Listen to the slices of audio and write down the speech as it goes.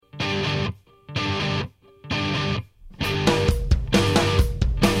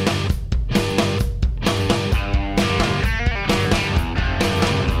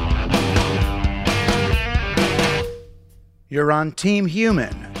You're on Team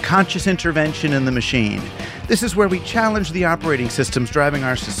Human, Conscious Intervention in the Machine. This is where we challenge the operating systems driving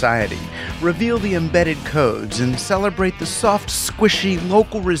our society, reveal the embedded codes, and celebrate the soft, squishy,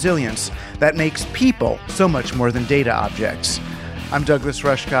 local resilience that makes people so much more than data objects. I'm Douglas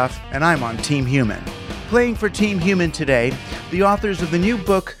Rushkoff, and I'm on Team Human. Playing for Team Human today, the authors of the new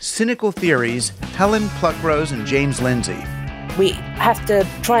book, Cynical Theories, Helen, Pluckrose, and James Lindsay. We have to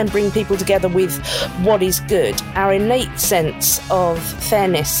try and bring people together with what is good, our innate sense of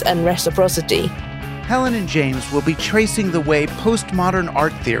fairness and reciprocity. Helen and James will be tracing the way postmodern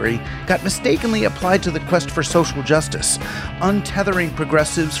art theory got mistakenly applied to the quest for social justice, untethering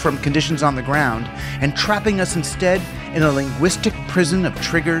progressives from conditions on the ground and trapping us instead in a linguistic prison of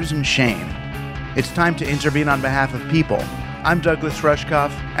triggers and shame. It's time to intervene on behalf of people. I'm Douglas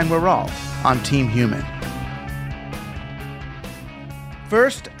Rushkoff, and we're all on Team Human.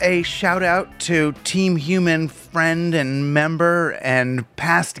 First, a shout out to Team Human friend and member and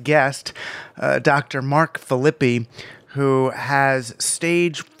past guest, Dr. Mark Filippi, who has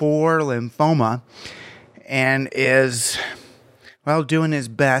stage 4 lymphoma and is, doing his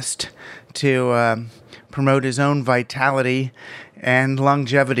best to promote his own vitality and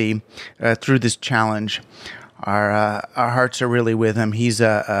longevity through this challenge. Our hearts are really with him. He's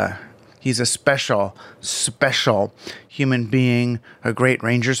a special human being, a great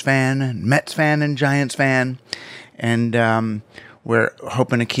Rangers fan, Mets fan, and Giants fan. And we're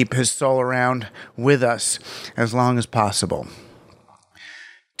hoping to keep his soul around with us as long as possible.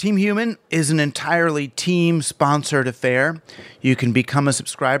 Team Human is an entirely team-sponsored affair. You can become a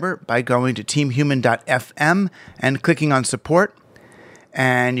subscriber by going to teamhuman.fm and clicking on support.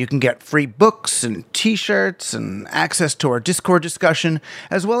 And you can get free books and t-shirts and access to our Discord discussion,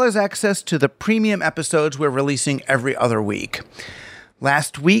 as well as access to the premium episodes we're releasing every other week.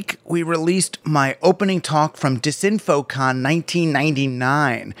 Last week, we released my opening talk from DisinfoCon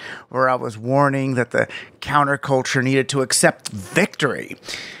 1999, where I was warning that the counterculture needed to accept victory.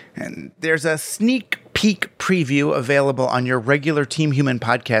 And there's a sneak peek preview available on your regular Team Human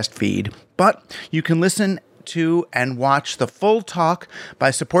podcast feed, but you can listen to and watch the full talk by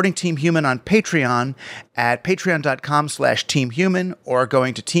supporting Team Human on Patreon at patreon.com/teamhuman or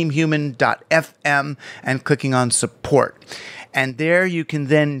going to teamhuman.fm and clicking on support. And there you can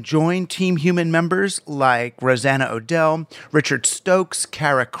then join Team Human members like Rosanna Odell, Richard Stokes,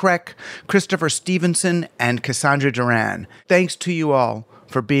 Kara Kreck, Christopher Stevenson, and Cassandra Duran. Thanks to you all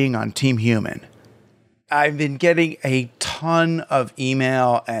for being on Team Human. I've been getting a ton of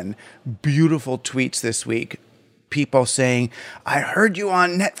email and beautiful tweets this week. People saying, I heard you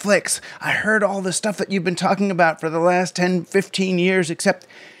on Netflix. I heard all the stuff that you've been talking about for the last 10, 15 years, except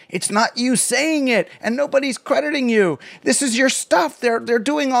it's not you saying it and nobody's crediting you. This is your stuff. They're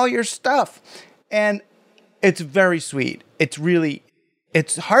doing all your stuff. And it's very sweet.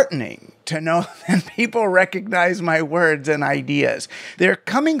 It's heartening to know that people recognize my words and ideas. They're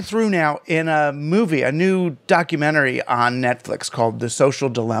coming through now in a movie, a new documentary on Netflix called The Social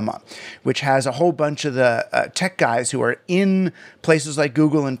Dilemma, which has a whole bunch of the tech guys who are in places like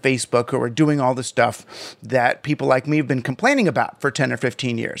Google and Facebook who are doing all the stuff that people like me have been complaining about for 10 or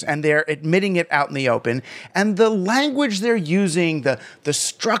 15 years. And they're admitting it out in the open. And the language they're using, the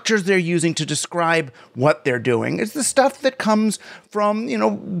structures they're using to describe what they're doing is the stuff that comes from,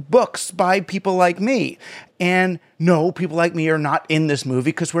 books by people like me. And no, people like me are not in this movie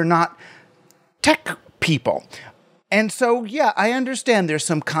because we're not tech people. And so, yeah, I understand there's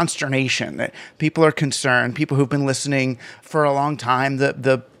some consternation that people are concerned, people who've been listening for a long time,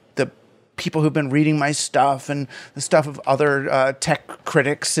 the people who've been reading my stuff and the stuff of other tech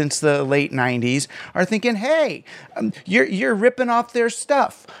critics since the late 90s are thinking, hey, you're ripping off their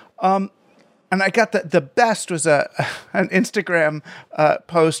stuff. And I got the best was an Instagram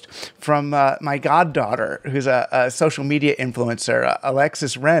post from my goddaughter, who's a social media influencer,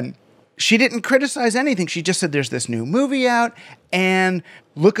 Alexis Wren. She didn't criticize anything. She just said there's this new movie out, and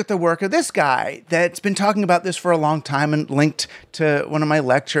look at the work of this guy that's been talking about this for a long time and linked to one of my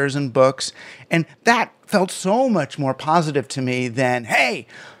lectures and books. And that felt so much more positive to me than, hey,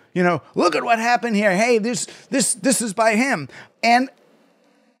 look at what happened here. Hey, this is by him. And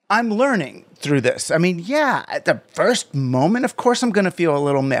I'm learning through this. I mean, yeah, at the first moment, of course, I'm going to feel a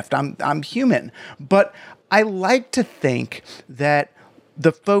little miffed. I'm human. But I like to think that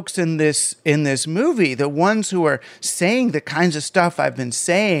the folks in this movie, the ones who are saying the kinds of stuff I've been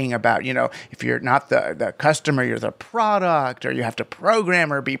saying about, if you're not the customer, you're the product, or you have to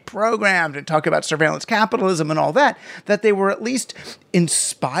program or be programmed, and talk about surveillance capitalism and all that they were at least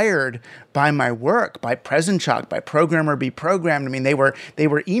inspired by my work, by Present Shock, by Program or Be Programmed. I mean, they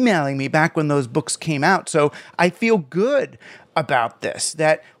were emailing me back when those books came out. So I feel good about this,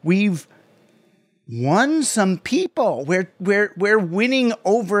 that we've won some people. We're winning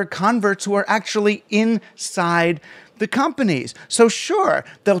over converts who are actually inside the companies. So sure,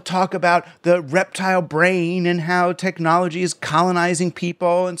 they'll talk about the reptile brain and how technology is colonizing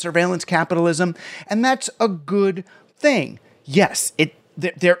people and surveillance capitalism, and that's a good thing. Yes,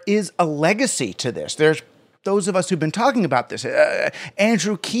 there is a legacy to this. There's those of us who've been talking about this,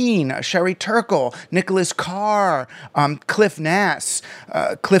 Andrew Keene, Sherry Turkle, Nicholas Carr, Cliff Nass,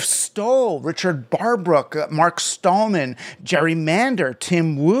 Cliff Stoll, Richard Barbrook, Mark Stallman, Jerry Mander,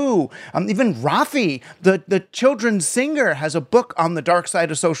 Tim Wu, even Rafi, the children's singer, has a book on the dark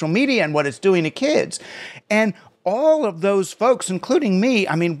side of social media and what it's doing to kids. And all of those folks, including me,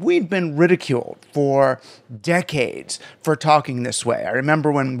 I mean, we'd been ridiculed for decades for talking this way. I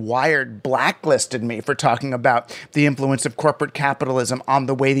remember when Wired blacklisted me for talking about the influence of corporate capitalism on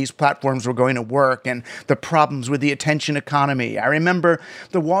the way these platforms were going to work and the problems with the attention economy. I remember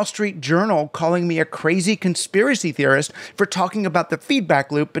the Wall Street Journal calling me a crazy conspiracy theorist for talking about the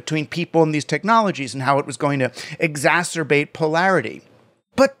feedback loop between people and these technologies and how it was going to exacerbate polarity.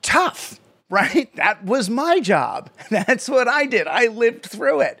 But tough. Right? That was my job. That's what I did. I lived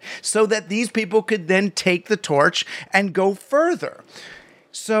through it so that these people could then take the torch and go further.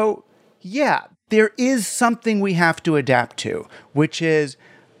 So, yeah, there is something we have to adapt to, which is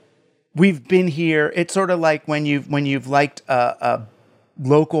we've been here. It's sort of like when you've liked a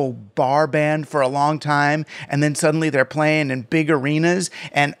local bar band for a long time, and then suddenly they're playing in big arenas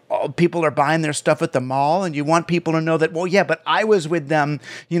and people are buying their stuff at the mall, and you want people to know that, well, yeah, but I was with them,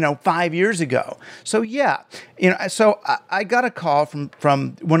 5 years ago. So yeah, so I got a call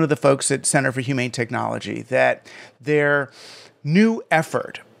from one of the folks at Center for Humane Technology that their new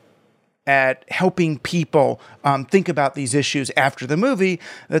effort at helping people think about these issues after the movie,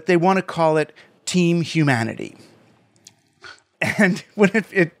 that they want to call it Team Humanity. And would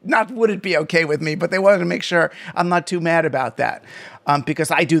it be okay with me, but they wanted to make sure I'm not too mad about that,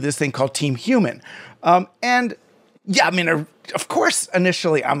 because I do this thing called Team Human. And yeah, I mean, of course,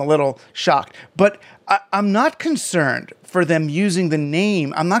 initially I'm a little shocked, but I'm not concerned for them using the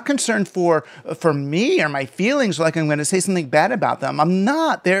name. I'm not concerned for me or my feelings like I'm going to say something bad about them. I'm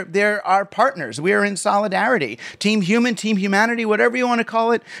not. They're our partners. We are in solidarity. Team Human, Team Humanity, whatever you want to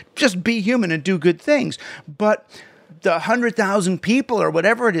call it, just be human and do good things. But the 100,000 people or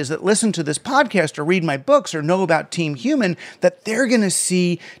whatever it is that listen to this podcast or read my books or know about Team Human, that they're going to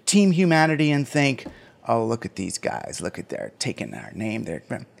see Team Humanity and think, oh, look at these guys. Look at they're taking our name.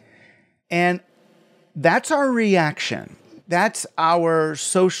 And that's our reaction. That's our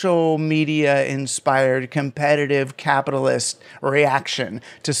social media inspired competitive capitalist reaction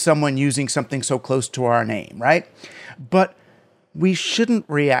to someone using something so close to our name, right? But we shouldn't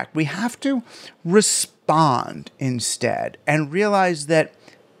react. We have to respond instead and realize that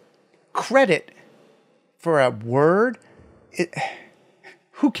credit for a word,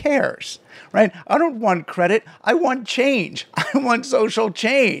 who cares, right? I don't want credit. I want change. I want social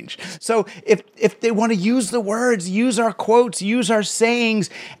change. So if they want to use the words, use our quotes, use our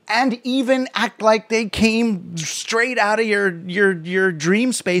sayings, and even act like they came straight out of your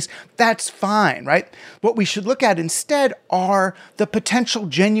dream space, that's fine, right? What we should look at instead are the potential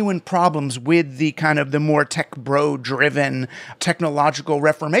genuine problems with the kind of the more tech bro-driven technological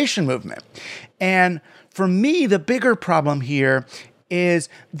reformation movement. And for me, the bigger problem here is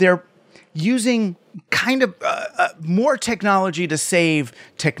they're using kind of more technology to save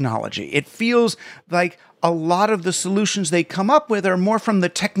technology. It feels like a lot of the solutions they come up with are more from the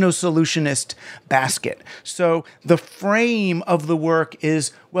techno-solutionist basket. So the frame of the work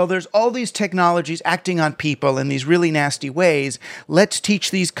is, well, there's all these technologies acting on people in these really nasty ways. Let's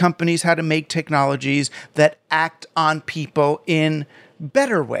teach these companies how to make technologies that act on people in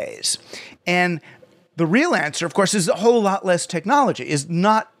better ways. And the real answer, of course, is a whole lot less technology, is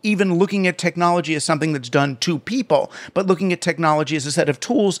not even looking at technology as something that's done to people, but looking at technology as a set of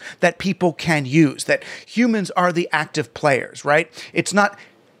tools that people can use, that humans are the active players, right? It's not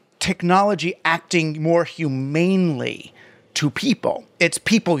technology acting more humanely to people. It's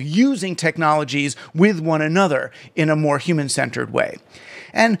people using technologies with one another in a more human-centered way.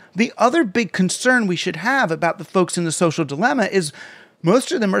 And the other big concern we should have about the folks in the social dilemma is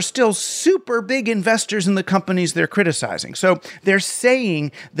most of them are still super big investors in the companies they're criticizing. So they're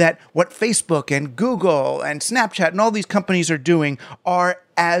saying that what Facebook and Google and Snapchat and all these companies are doing are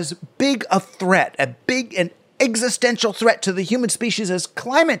as big a threat, an existential threat to the human species as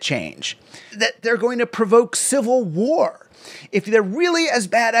climate change, that they're going to provoke civil war. If they're really as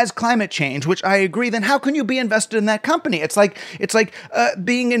bad as climate change, which I agree, then how can you be invested in that company? It's like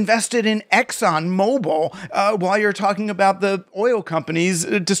being invested in ExxonMobil while you're talking about the oil companies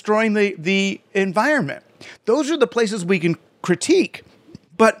destroying the environment. Those are the places we can critique,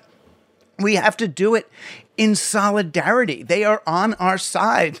 but we have to do it in solidarity. They are on our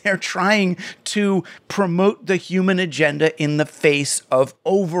side. They're trying to promote the human agenda in the face of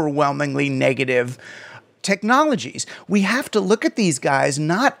overwhelmingly negative technologies. We have to look at these guys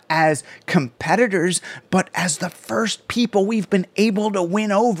not as competitors, but as the first people we've been able to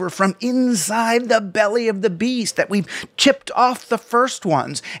win over from inside the belly of the beast, that we've chipped off the first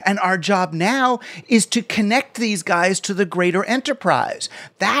ones. And our job now is to connect these guys to the greater enterprise.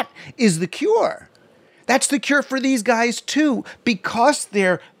 That is the cure. That's the cure for these guys too, because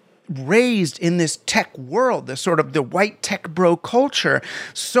they're raised in this tech world, the sort of the white tech bro culture.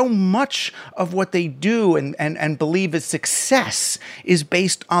 So much of what they do and believe is success is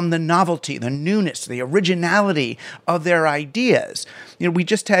based on the novelty, the newness, the originality of their ideas. We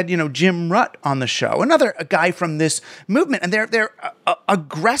just had, Jim Rutt on the show, a guy from this movement, and they're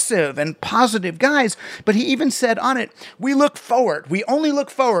aggressive and positive guys, but he even said on it, we look forward. We only look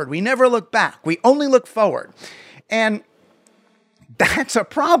forward. We never look back. We only look forward. And that's a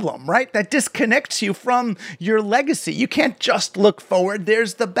problem, right? That disconnects you from your legacy. You can't just look forward.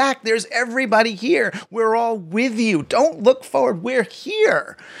 There's the back. There's everybody here. We're all with you. Don't look forward. We're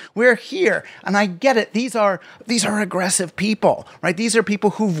here. We're here. And I get it. These are aggressive people, right? These are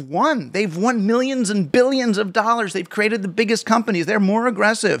people who've won. They've won millions and billions of dollars. They've created the biggest companies. They're more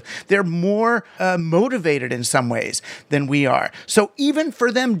aggressive. They're more motivated in some ways than we are. So even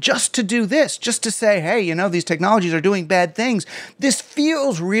for them just to do this, just to say, hey, these technologies are doing bad things, this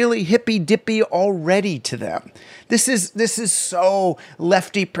feels really hippy-dippy already to them. This is so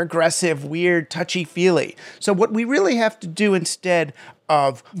lefty, progressive, weird, touchy-feely. So what we really have to do instead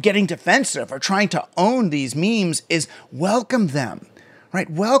of getting defensive or trying to own these memes is welcome them. Right?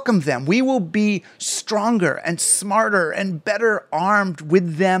 Welcome them. We will be stronger and smarter and better armed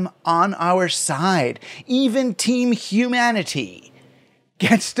with them on our side. Even Team Humanity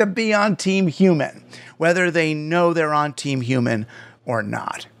gets to be on Team Human, whether they know they're on Team Human or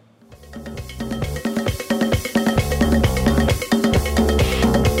not.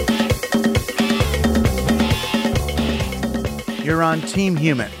 You're on Team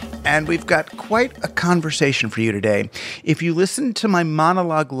Human, and we've got quite a conversation for you today. If you listened to my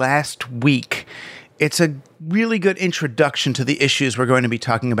monologue last week, it's a really good introduction to the issues we're going to be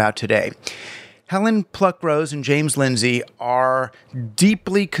talking about today. Helen, Pluckrose, and James Lindsay are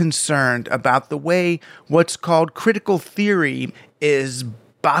deeply concerned about the way what's called critical theory is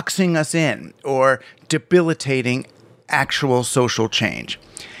boxing us in or debilitating actual social change.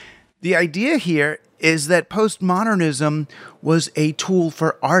 The idea here is that postmodernism was a tool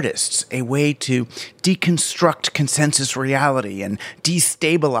for artists, a way to deconstruct consensus reality and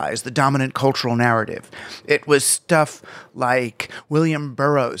destabilize the dominant cultural narrative. It was stuff like William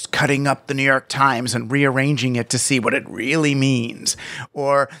Burroughs cutting up the New York Times and rearranging it to see what it really means,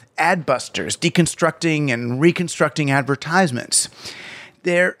 or adbusters deconstructing and reconstructing advertisements.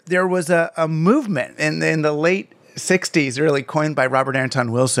 There was a movement in the late 60s, really coined by Robert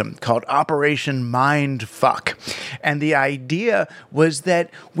Anton Wilson, called Operation Mindfuck. And the idea was that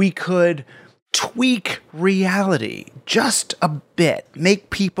we could tweak reality just a bit, make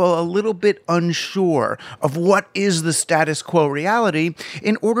people a little bit unsure of what is the status quo reality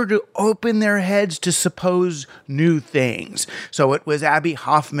in order to open their heads to suppose new things. So it was Abby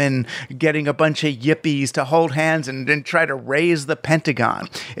Hoffman getting a bunch of yippies to hold hands and try to raise the Pentagon.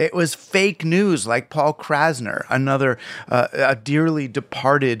 It was fake news like Paul Krasner, another a dearly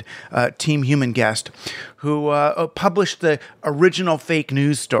departed Team Human guest, who published the original fake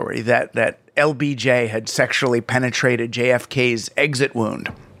news story that LBJ had sexually penetrated JFK's exit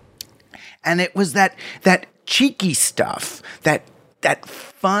wound. And it was that cheeky stuff, that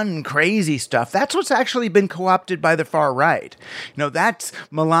fun, crazy stuff. That's what's actually been co-opted by the far right. That's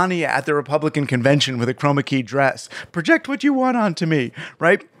Melania at the Republican convention with a chroma key dress. Project what you want onto me,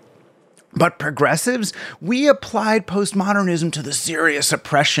 right? But progressives, we applied postmodernism to the serious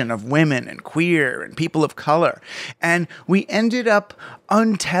oppression of women and queer and people of color. And we ended up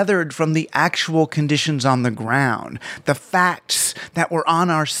untethered from the actual conditions on the ground. The facts that were on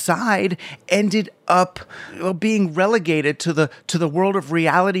our side ended up being relegated to the world of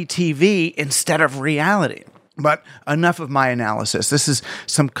reality TV instead of reality. But enough of my analysis. This is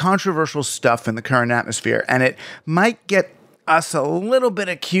some controversial stuff in the current atmosphere, and it might get us a little bit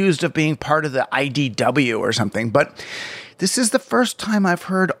accused of being part of the IDW or something, but this is the first time I've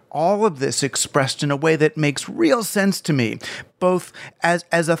heard all of this expressed in a way that makes real sense to me, both as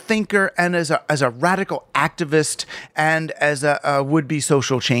a thinker and as a radical activist and as a would-be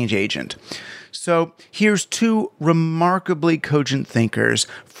social change agent. So here's two remarkably cogent thinkers,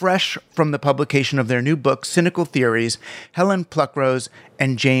 fresh from the publication of their new book, Cynical Theories, Helen Pluckrose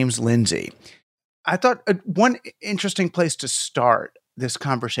and James Lindsay. I thought one interesting place to start this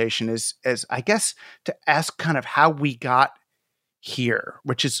conversation is I guess to ask kind of how we got here,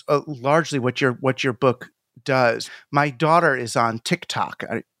 which is largely what your book does. My daughter is on TikTok.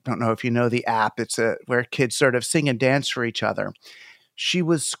 I don't know if you know the app. It's where kids sort of sing and dance for each other. She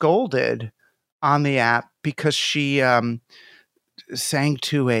was scolded on the app because she sang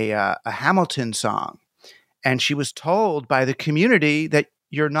to a Hamilton song, and she was told by the community that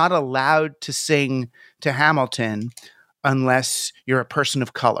you're not allowed to sing to Hamilton unless you're a person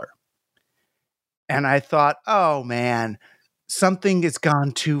of color. And I thought, oh man, something has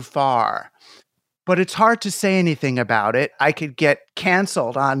gone too far. But it's hard to say anything about it. I could get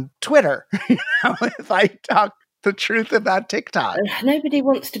canceled on Twitter if I talk the truth about TikTok. Nobody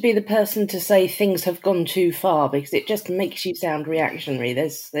wants to be the person to say things have gone too far because it just makes you sound reactionary.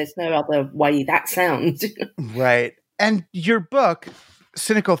 There's no other way that sounds. Right. And your book,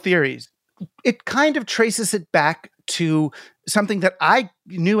 Cynical Theories, it kind of traces it back to something that I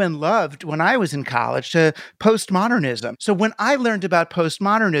knew and loved when I was in college, to postmodernism. So when I learned about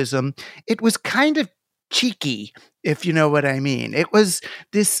postmodernism, it was kind of cheeky, if you know what I mean. It was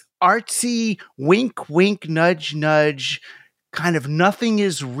this artsy wink, wink, nudge, nudge, kind of nothing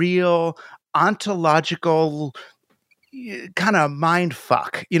is real, ontological kind of mind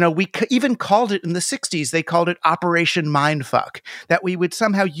fuck. We even called it in the 60s, they called it Operation Mindfuck, that we would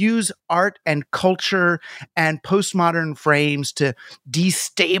somehow use art and culture and postmodern frames to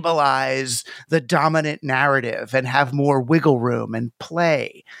destabilize the dominant narrative and have more wiggle room and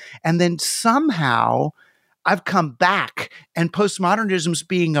play. And then somehow I've come back and postmodernism's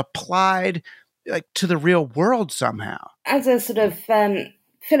being applied to the real world somehow. As a sort of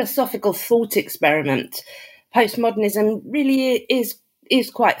philosophical thought experiment, postmodernism really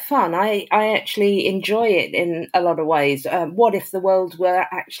is quite fun. I actually enjoy it in a lot of ways. What if the world were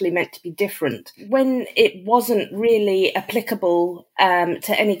actually meant to be different? When it wasn't really applicable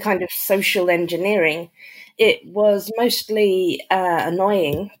to any kind of social engineering, it was mostly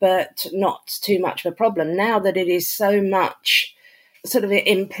annoying, but not too much of a problem. Now that it is so much sort of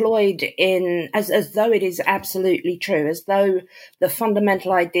employed in as though it is absolutely true, as though the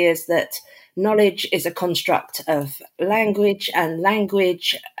fundamental ideas that knowledge is a construct of language, and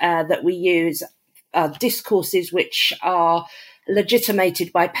language that we use are discourses which are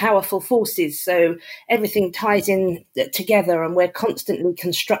legitimated by powerful forces. So everything ties in together, and we're constantly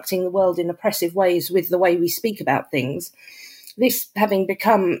constructing the world in oppressive ways with the way we speak about things. This having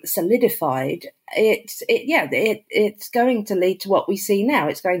become solidified, it's going to lead to what we see now.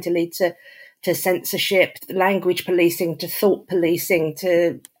 It's going to lead to censorship, language policing, to thought policing,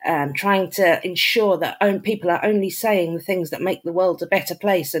 to trying to ensure that people are only saying the things that make the world a better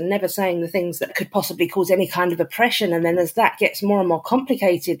place and never saying the things that could possibly cause any kind of oppression. And then as that gets more and more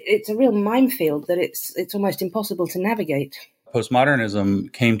complicated, it's a real minefield that it's almost impossible to navigate.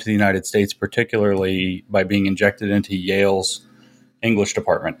 Postmodernism came to the United States particularly by being injected into Yale's English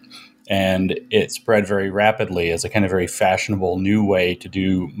department. And it spread very rapidly as a kind of very fashionable new way to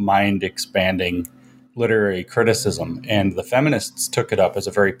do mind-expanding literary criticism. And the feminists took it up as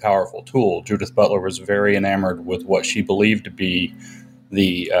a very powerful tool. Judith Butler was very enamored with what she believed to be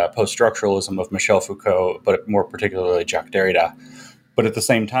the post-structuralism of Michel Foucault, but more particularly Jacques Derrida. But at the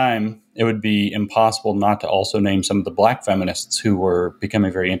same time, it would be impossible not to also name some of the Black feminists who were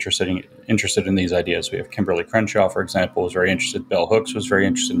becoming very interested in these ideas. We have Kimberly Crenshaw, for example, was very interested. Bell Hooks was very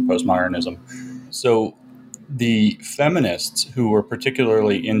interested in postmodernism. So the feminists who were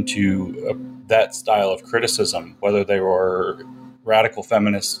particularly into that style of criticism, whether they were radical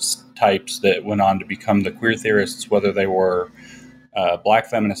feminist types that went on to become the queer theorists, whether they were Black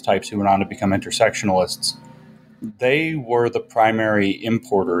feminist types who went on to become intersectionalists, they were the primary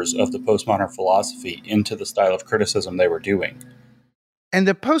importers of the postmodern philosophy into the style of criticism they were doing. And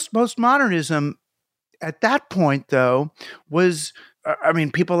the postmodernism at that point, though, was, I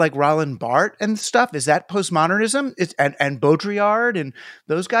mean, people like Roland Barthes and stuff. Is that postmodernism? And Baudrillard and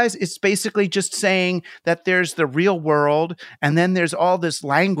those guys. It's basically just saying that there's the real world, and then there's all this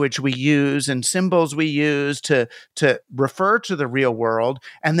language we use and symbols we use to refer to the real world,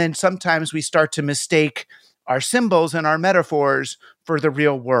 and then sometimes we start to mistake our symbols and our metaphors for the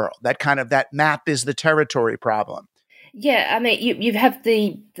real world. That map is the territory problem. Yeah, I mean, you have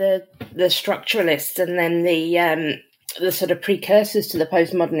the structuralists, and then the sort of precursors to the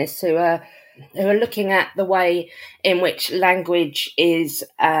postmodernists who are looking at the way in which language is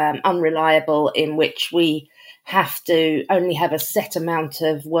unreliable, in which we have to only have a set amount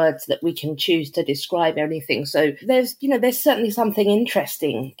of words that we can choose to describe anything. So there's certainly something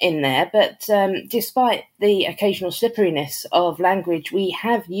interesting in there, but despite the occasional slipperiness of language, we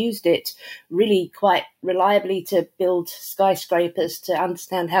have used it really quite reliably to build skyscrapers, to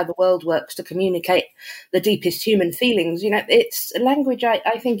understand how the world works, to communicate the deepest human feelings. It's language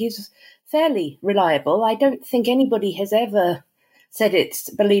I think is fairly reliable. I don't think anybody has ever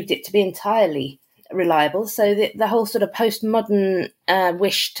believed it to be entirely reliable. So the whole sort of postmodern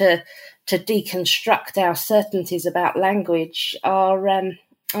wish to deconstruct our certainties about language are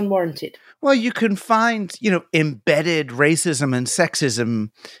unwarranted. Well, you can find, embedded racism and sexism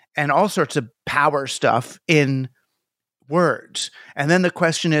and all sorts of power stuff in words. And then the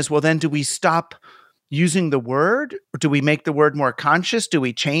question is, well, then do we stop using the word? Or do we make the word more conscious? Do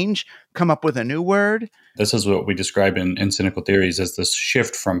we come up with a new word? This is what we describe in Cynical Theories as this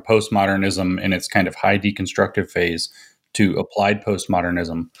shift from postmodernism in its kind of high deconstructive phase to applied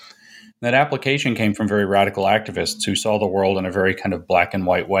postmodernism. That application came from very radical activists who saw the world in a very kind of black and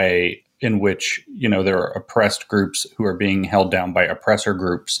white way, in which, there are oppressed groups who are being held down by oppressor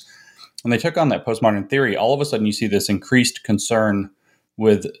groups. When they took on that postmodern theory, all of a sudden you see this increased concern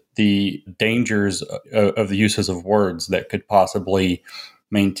with the dangers of the uses of words that could possibly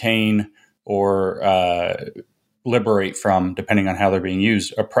maintain or liberate from, depending on how they're being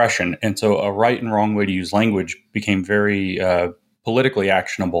used, oppression. And so a right and wrong way to use language became very politically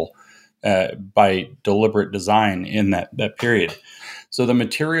actionable by deliberate design in that period. So the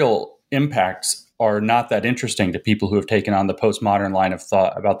material impacts are not that interesting to people who have taken on the postmodern line of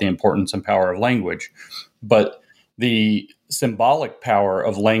thought about the importance and power of language. But the symbolic power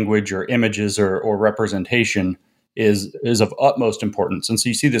of language or images or representation is of utmost importance. And so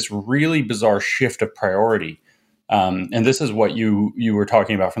you see this really bizarre shift of priority. And this is what you were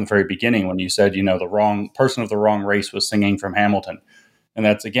talking about from the very beginning when you said, the wrong person of the wrong race was singing from Hamilton. And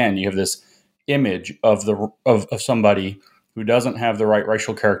that's, again, you have this image of somebody who doesn't have the right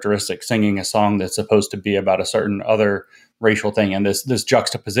racial characteristics singing a song that's supposed to be about a certain other racial thing. And this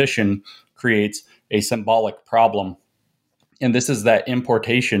juxtaposition creates a symbolic problem. And this is that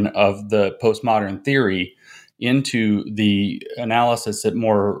importation of the postmodern theory into the analysis that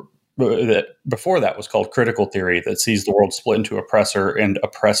before that was called critical theory, that sees the world split into oppressor and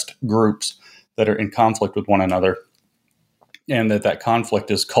oppressed groups that are in conflict with one another. And that conflict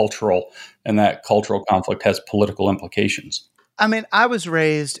is cultural, and that cultural conflict has political implications. I mean, I was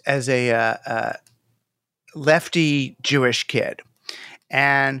raised as a lefty Jewish kid,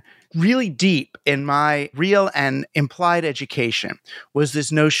 and really deep in my real and implied education was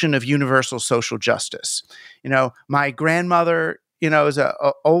this notion of universal social justice. My grandmother, is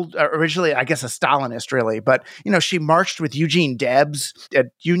originally, I guess, a Stalinist, really, but, she marched with Eugene Debs at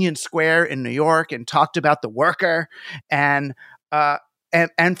Union Square in New York and talked about the worker. And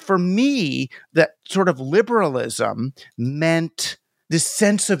for me, that sort of liberalism meant this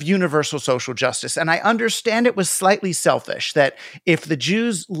sense of universal social justice. And I understand it was slightly selfish, that if the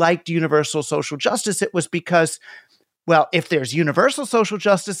Jews liked universal social justice, it was because, well, if there's universal social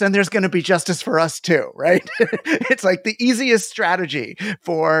justice, then there's going to be justice for us too, right? It's like the easiest strategy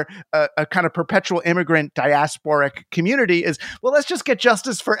for a kind of perpetual immigrant diasporic community is, well, let's just get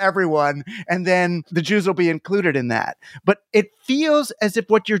justice for everyone, and then the Jews will be included in that. But it feels as if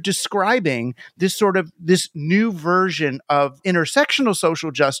what you're describing, this new version of intersectional social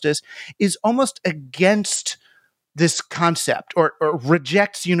justice, is almost against this concept or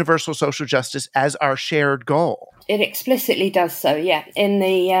rejects universal social justice as our shared goal. It explicitly does so, yeah. In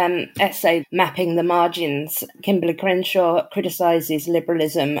the essay Mapping the Margins, Kimberly Crenshaw criticises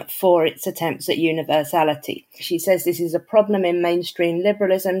liberalism for its attempts at universality. She says this is a problem in mainstream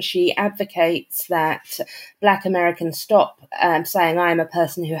liberalism. She advocates that Black Americans stop saying I am a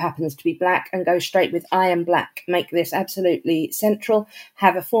person who happens to be Black and go straight with I am Black. Make this absolutely central,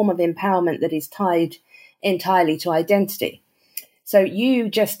 have a form of empowerment that is tied entirely to identity. So you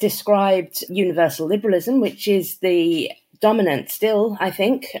just described universal liberalism, which is the dominant still, I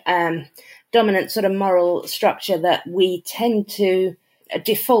think, dominant sort of moral structure that we tend to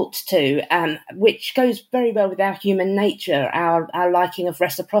default to, which goes very well with our human nature, our liking of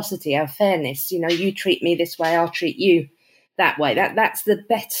reciprocity, our fairness. You treat me this way, I'll treat you that way. That's the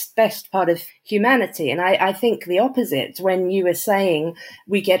best part of humanity. And I think the opposite, when you were saying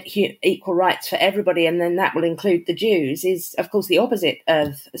we get equal rights for everybody and then that will include the Jews, is of course the opposite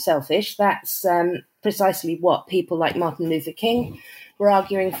of selfish. That's precisely what people like Martin Luther King were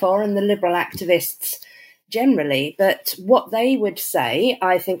arguing for, and the liberal activists generally. But what they would say,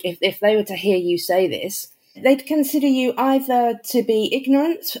 I think, if they were to hear you say this, they'd consider you either to be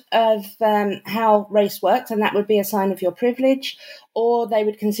ignorant of how race works, and that would be a sign of your privilege, or they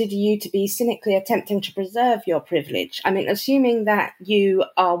would consider you to be cynically attempting to preserve your privilege. I mean, assuming that you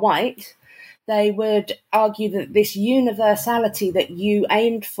are white, they would argue that this universality that you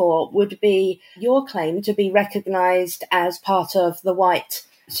aimed for would be your claim to be recognized as part of the white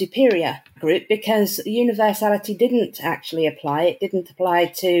superior group, because universality didn't actually apply. It didn't apply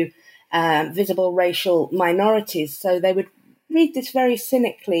to visible racial minorities. So they would read this very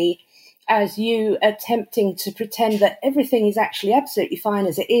cynically as you attempting to pretend that everything is actually absolutely fine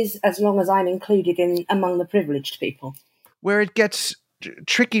as it is, as long as I'm included in among the privileged people. Where it gets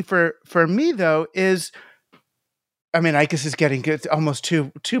tricky for me, though, is, I mean, I guess it's getting almost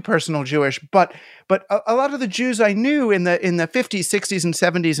too personal Jewish, but a lot of the Jews I knew in the 50s, 60s, and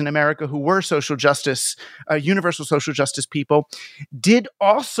 70s in America who were social justice, universal social justice people, did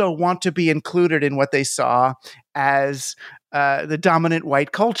also want to be included in what they saw as the dominant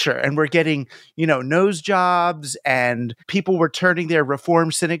white culture, and were getting, nose jobs, and people were turning their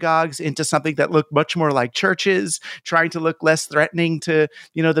Reform synagogues into something that looked much more like churches, trying to look less threatening to,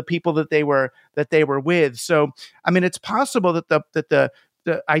 the people that they were with. So, I mean, it's possible that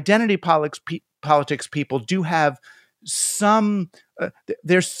the identity politics people do have some.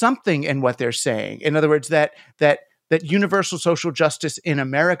 There's something in what they're saying. In other words, that universal social justice in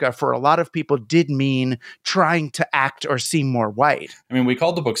America for a lot of people did mean trying to act or seem more white. I mean, we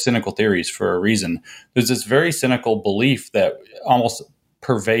called the book Cynical Theories for a reason. There's this very cynical belief that almost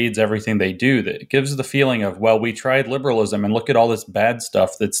pervades everything they do, that gives the feeling of, well, we tried liberalism and look at all this bad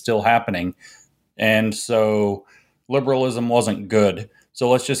stuff that's still happening. And so liberalism wasn't good. So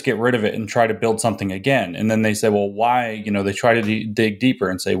let's just get rid of it and try to build something again. And then they say, well, why? They try to dig deeper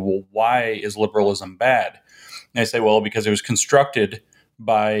and say, well, why is liberalism bad? And I say, well, because it was constructed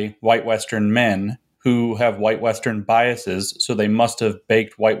by white Western men who have white Western biases, so they must have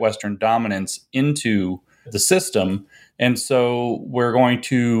baked white Western dominance into the system. And so we're going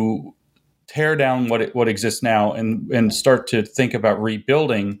to tear down what exists now and start to think about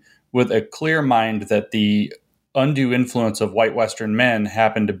rebuilding with a clear mind that the undue influence of white Western men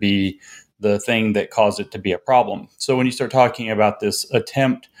happened to be the thing that caused it to be a problem. So when you start talking about this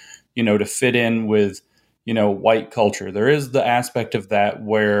attempt, to fit in with white culture, there is the aspect of that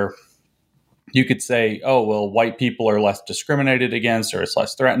where you could say, oh, well, white people are less discriminated against, or it's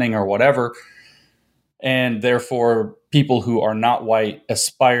less threatening or whatever. And therefore, people who are not white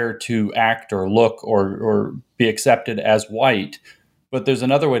aspire to act or look or be accepted as white. But there's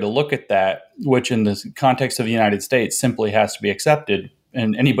another way to look at that, which in the context of the United States simply has to be accepted.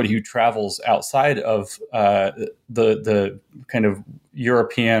 And anybody who travels outside of the kind of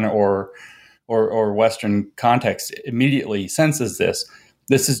European or Western context immediately senses this.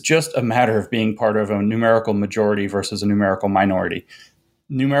 This is just a matter of being part of a numerical majority versus a numerical minority.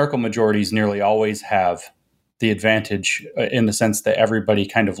 Numerical majorities nearly always have the advantage in the sense that everybody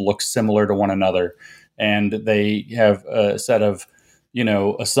kind of looks similar to one another, and they have a set of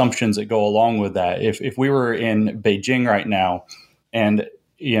assumptions that go along with that. If we were in Beijing right now and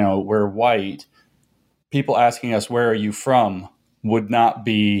we're white, people asking us, where are you from, would not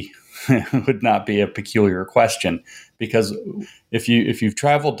be a peculiar question, because if you've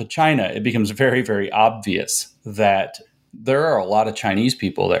traveled to China, it becomes very, very obvious that there are a lot of Chinese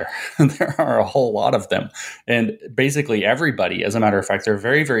people there. There are a whole lot of them. And basically everybody, as a matter of fact, there are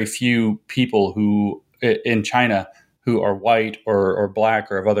very, very few people who in China who are white or black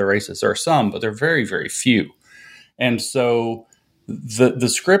or of other races. There are some, but they're very, very few. And so the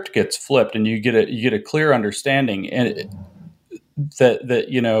script gets flipped, and you get a clear understanding, and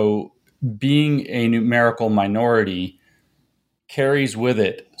that being a numerical minority carries with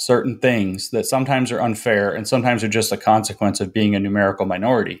it certain things that sometimes are unfair and sometimes are just a consequence of being a numerical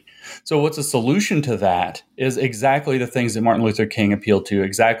minority. So what's a solution to that is exactly the things that Martin Luther King appealed to,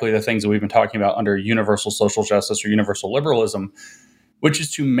 exactly the things that we've been talking about under universal social justice or universal liberalism, which is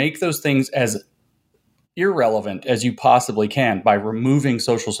to make those things as irrelevant as you possibly can by removing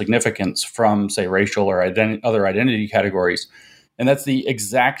social significance from, say, racial or other identity categories. And that's the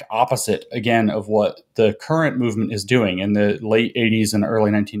exact opposite, again, of what the current movement is doing. In the late 80s and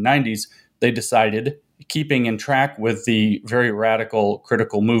early 1990s, they decided, keeping in track with the very radical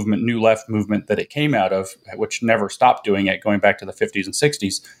critical movement, New Left movement that it came out of, which never stopped doing it, going back to the 50s and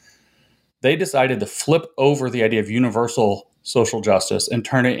 60s, they decided to flip over the idea of universal social justice and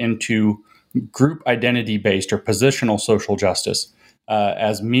turn it into group identity-based or positional social justice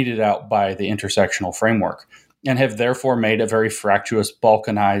as meted out by the intersectional framework, and have therefore made a very fractious,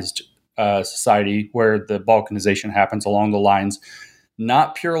 balkanized society where the balkanization happens along the lines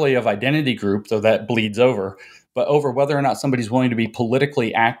not purely of identity group, though that bleeds over, but over whether or not somebody's willing to be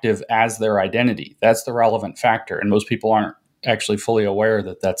politically active as their identity. That's the relevant factor, and most people aren't actually fully aware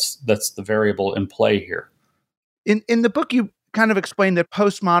that that's the variable in play here. In the book, you kind of explain that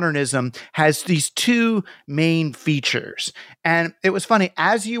postmodernism has these two main features. And it was funny,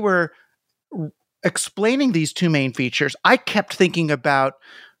 as you were explaining these two main features, I kept thinking about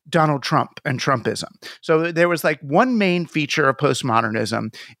Donald Trump and Trumpism. So there was like one main feature of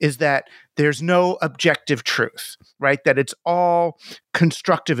postmodernism is that there's no objective truth, right? That it's all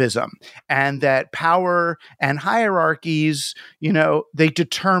constructivism, and that power and hierarchies, they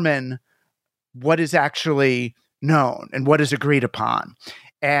determine what is actually known and what is agreed upon.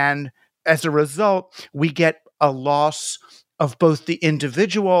 And as a result, we get a loss of both the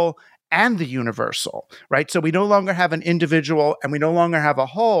individual and the universal, right? So we no longer have an individual and we no longer have a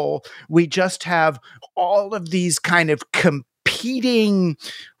whole. We just have all of these kind of competing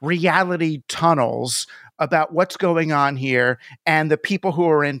reality tunnels about what's going on here. And the people who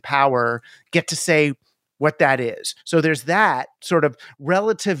are in power get to say what that is. So there's that sort of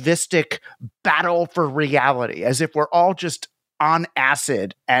relativistic battle for reality, as if we're all just on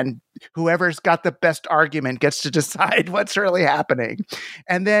acid and whoever's got the best argument gets to decide what's really happening.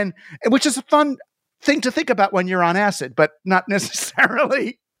 And then, which is a fun thing to think about when you're on acid, but not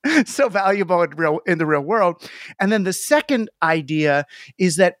necessarily so valuable in the real world. And then the second idea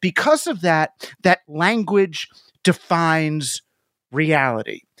is that because of that language defines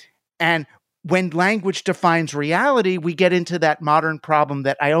reality. And when language defines reality, we get into that modern problem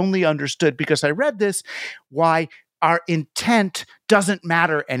that I only understood because I read this, why our intent doesn't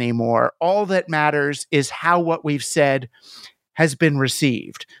matter anymore. All that matters is how what we've said has been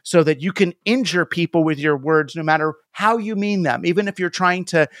received, so that you can injure people with your words no matter how you mean them. Even if you're trying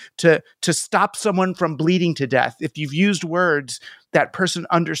to stop someone from bleeding to death, if you've used words that person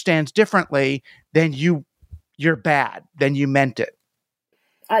understands differently, then you're bad, then you meant it.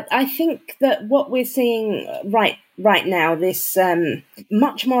 I think that what we're seeing right now, this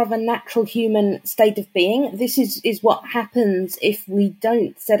much more of a natural human state of being, this is what happens if we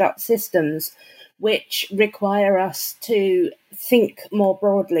don't set up systems which require us to think more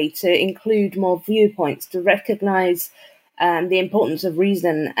broadly, to include more viewpoints, to recognize the importance of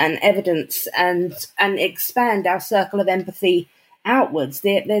reason and evidence, and expand our circle of empathy outwards.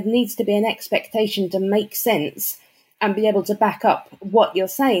 There needs to be an expectation to make sense and be able to back up what you're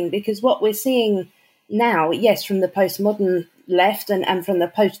saying, because what we're seeing now, yes, from the postmodern left and from the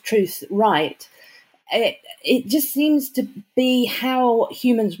post-truth right, it just seems to be how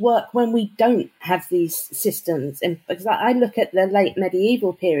humans work when we don't have these systems. And because I look at the late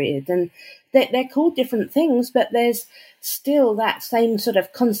medieval period, and they're called different things, but there's still that same sort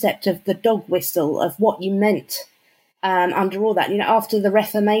of concept of the dog whistle, of what you meant under all that. After the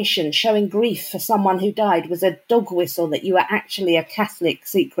Reformation, showing grief for someone who died was a dog whistle that you were actually a Catholic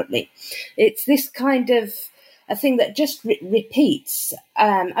secretly. It's this kind of a thing that just repeats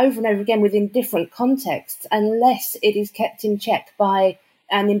over and over again within different contexts, unless it is kept in check by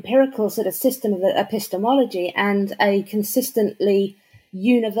an empirical sort of system of epistemology and a consistently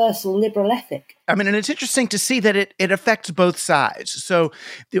universal liberal ethic. I mean, and it's interesting to see that it affects both sides. So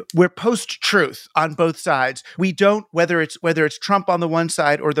we're post-truth on both sides. We don't, whether it's Trump on the one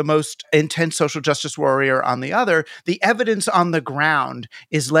side or the most intense social justice warrior on the other, the evidence on the ground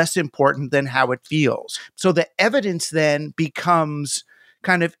is less important than how it feels. So the evidence then becomes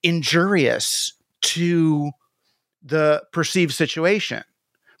kind of injurious to the perceived situation,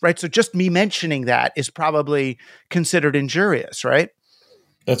 right? So just me mentioning that is probably considered injurious, right?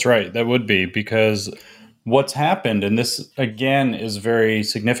 That's right. That would be, because what's happened, and this again is very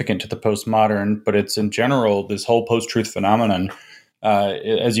significant to the postmodern, but it's in general this whole post-truth phenomenon,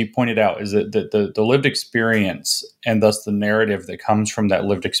 as you pointed out, is that the lived experience and thus the narrative that comes from that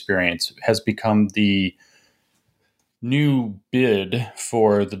lived experience has become the new bid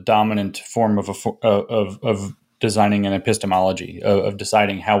for the dominant form of designing an epistemology, of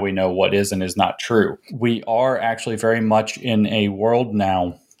deciding how we know what is and is not true. We are actually very much in a world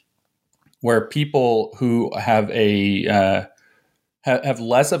now where people who have have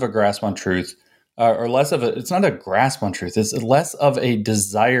less of a grasp on truth, or less of it's not a grasp on truth, it's less of a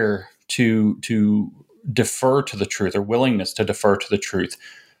desire to defer to the truth, or willingness to defer to the truth,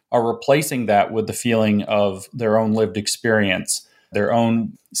 are replacing that with the feeling of their own lived experience, their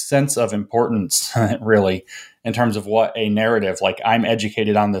own sense of importance, really, in terms of what a narrative, like I'm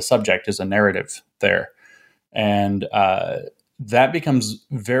educated on this subject, is a narrative there. And that becomes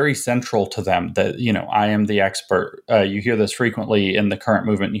very central to them, that, I am the expert. You hear this frequently in the current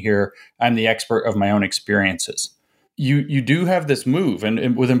movement. You hear, I'm the expert of my own experiences. You do have this move,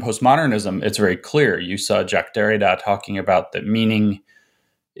 and within postmodernism, it's very clear. You saw Jacques Derrida talking about that meaning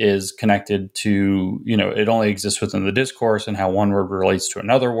is connected to, it only exists within the discourse, and how one word relates to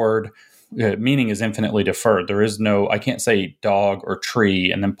another word. Meaning is infinitely deferred. There is I can't say dog or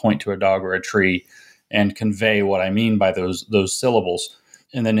tree and then point to a dog or a tree and convey what I mean by those syllables.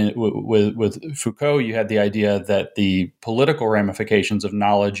 And then with Foucault, you had the idea that the political ramifications of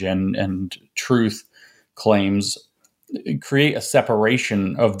knowledge and truth claims create a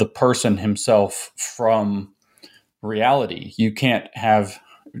separation of the person himself from reality. You can't have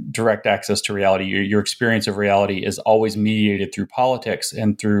direct access to reality. Your experience of reality is always mediated through politics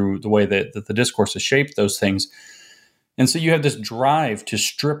and through the way that the discourse has shaped those things. And so you have this drive to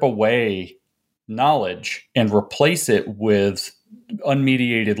strip away knowledge and replace it with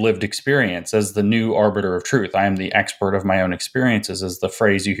unmediated lived experience as the new arbiter of truth. I am the expert of my own experiences, is the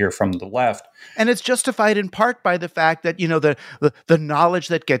phrase you hear from the left. And it's justified in part by the fact that, the knowledge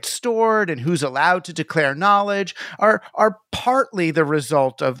that gets stored and who's allowed to declare knowledge are partly the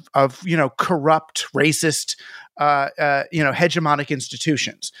result of corrupt, racist, hegemonic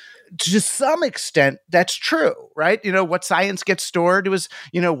institutions. To some extent, that's true, right? What science gets stored was,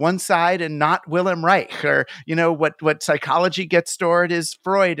 one side and not Wilhelm Reich, or, what psychology gets stored is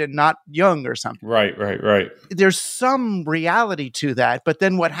Freud and not Jung or something. Right. There's some reality to that, but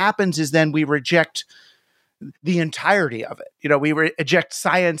then what happens is then we reject the entirety of it. We reject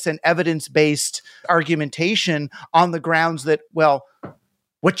science and evidence-based argumentation on the grounds that, well,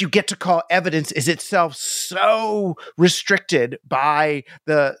 what you get to call evidence is itself so restricted by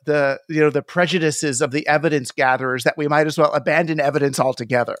the prejudices of the evidence gatherers that we might as well abandon evidence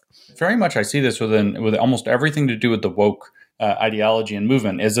altogether. Very much, I see this with almost everything to do with the woke ideology and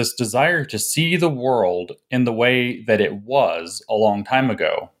movement, is this desire to see the world in the way that it was a long time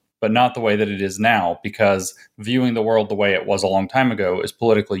ago, but not the way that it is now, because viewing the world the way it was a long time ago is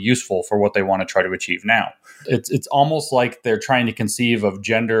politically useful for what they want to try to achieve now. It's almost like they're trying to conceive of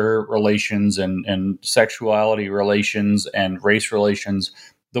gender relations and sexuality relations and race relations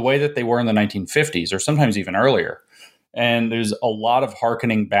the way that they were in the 1950s, or sometimes even earlier. And there's a lot of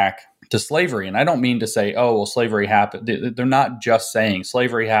hearkening back to slavery. And I don't mean to say, oh, well, slavery happened. They're not just saying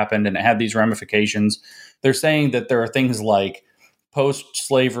slavery happened and it had these ramifications. They're saying that there are things like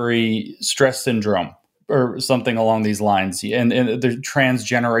post-slavery stress syndrome or something along these lines, and the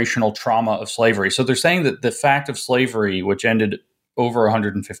transgenerational trauma of slavery. So they're saying that the fact of slavery, which ended over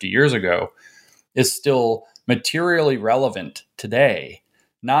 150 years ago, is still materially relevant today,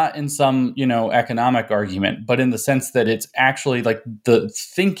 not in some, economic argument, but in the sense that it's actually like the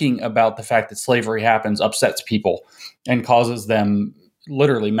thinking about the fact that slavery happens upsets people and causes them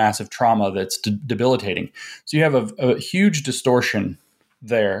literally massive trauma that's debilitating. So you have a huge distortion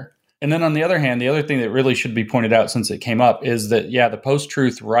there. And then on the other hand, the other thing that really should be pointed out since it came up is that, the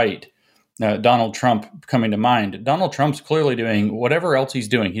post-truth right, Donald Trump coming to mind, Donald Trump's clearly doing whatever else he's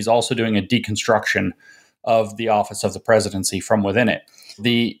doing. He's also doing a deconstruction of the office of the presidency from within it.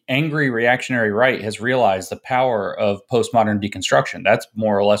 The angry reactionary right has realized the power of postmodern deconstruction. That's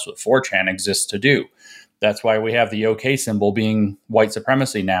more or less what 4chan exists to do. That's why we have the OK symbol being white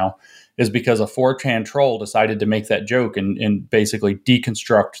supremacy now, is because a 4chan troll decided to make that joke and basically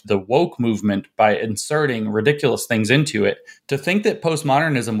deconstruct the woke movement by inserting ridiculous things into it. To think that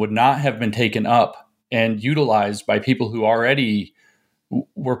postmodernism would not have been taken up and utilized by people who already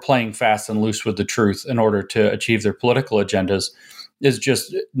were playing fast and loose with the truth in order to achieve their political agendas is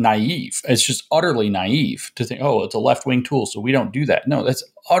just naive. It's just utterly naive to think, oh, it's a left-wing tool, so we don't do that. No, that's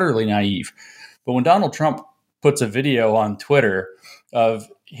utterly naive. But when Donald Trump puts a video on Twitter of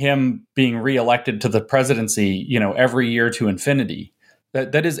him being reelected to the presidency, every year to infinity,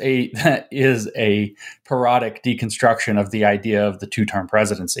 that is a parodic deconstruction of the idea of the two-term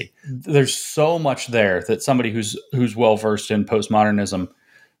presidency. There's so much there that somebody who's well-versed in postmodernism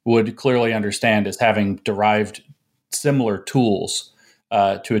would clearly understand as having derived similar tools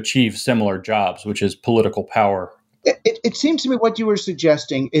to achieve similar jobs, which is political power. It seems to me what you were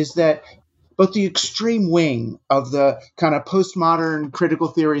suggesting is that both the extreme wing of the kind of postmodern critical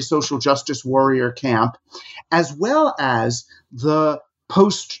theory social justice warrior camp, as well as the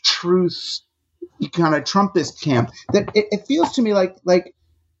post-truth kind of Trumpist camp, that it feels to me like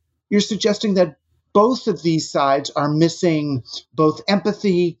you're suggesting that both of these sides are missing both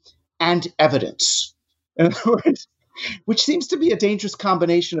empathy and evidence. In other words, which seems to be a dangerous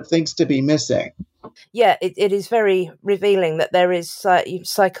combination of things to be missing. Yeah, it is very revealing that there is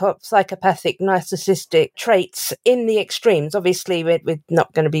psychopathic, narcissistic traits in the extremes. Obviously, we're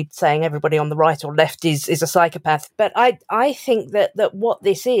not going to be saying everybody on the right or left is a psychopath, but I think that what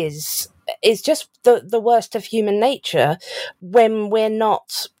this is just the worst of human nature when we're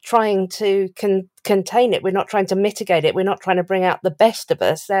not trying to contain it, we're not trying to mitigate it, we're not trying to bring out the best of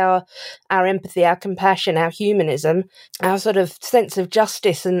us, our empathy, our compassion, our humanism, our sort of sense of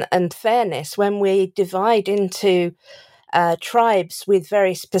justice and fairness. When we divide into tribes with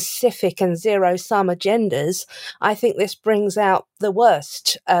very specific and zero-sum agendas, I think this brings out the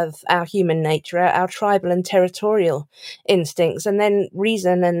worst of our human nature, our tribal and territorial instincts, and then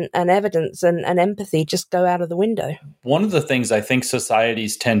reason and evidence and empathy just go out of the window. One of the things I think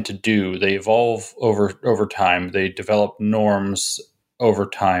societies tend to do, they evolve over time, they develop norms over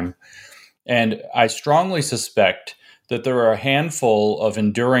time, and I strongly suspect that there are a handful of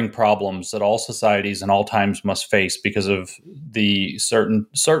enduring problems that all societies and all times must face because of the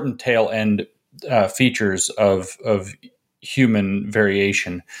certain tail end features of human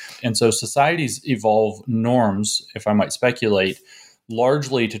variation. And so societies evolve norms, if I might speculate,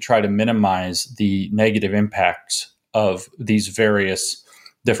 largely to try to minimize the negative impacts of these various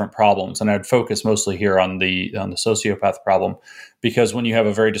different problems. And I'd focus mostly here on the sociopath problem, because when you have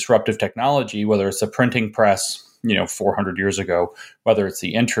a very disruptive technology, whether it's a printing press, 400 years ago, whether it's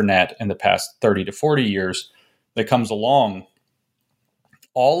the internet in the past 30 to 40 years that comes along,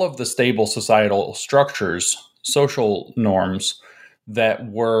 all of the stable societal structures, social norms that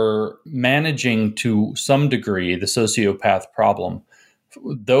were managing to some degree the sociopath problem,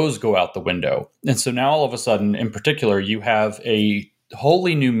 those go out the window. And so now all of a sudden, in particular, you have a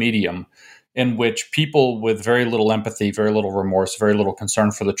wholly new medium in which people with very little empathy, very little remorse, very little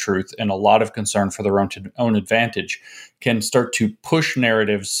concern for the truth, and a lot of concern for their own advantage can start to push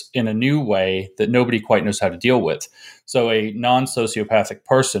narratives in a new way that nobody quite knows how to deal with. So a non-sociopathic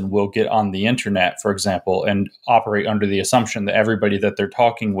person will get on the internet, for example, and operate under the assumption that everybody that they're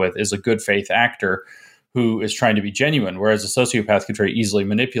talking with is a good faith actor who is trying to be genuine, whereas a sociopath could very easily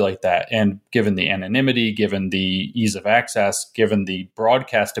manipulate that. And given the anonymity, given the ease of access, given the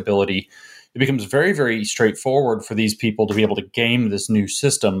broadcast ability, it becomes very, very straightforward for these people to be able to game this new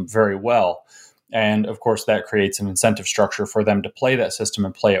system very well. And of course, that creates an incentive structure for them to play that system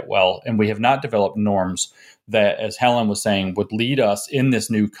and play it well. And we have not developed norms that, as Helen was saying, would lead us in this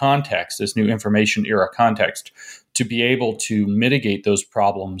new context, this new information era context, to be able to mitigate those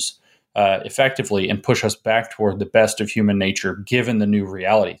problems effectively and push us back toward the best of human nature, given the new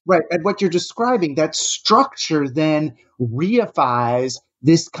reality. Right. And what you're describing, that structure then reifies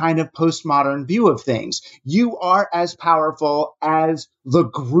this kind of postmodern view of things. You are as powerful as the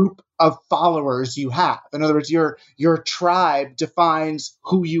group of followers you have. In other words, your tribe defines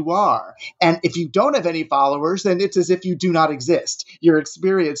who you are. And if you don't have any followers, then it's as if you do not exist. Your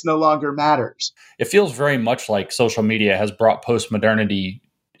experience no longer matters. It feels very much like social media has brought postmodernity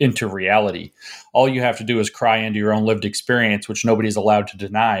into reality. All you have to do is cry into your own lived experience, which nobody's allowed to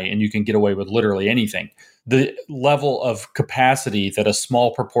deny, and you can get away with literally anything. The level of capacity that a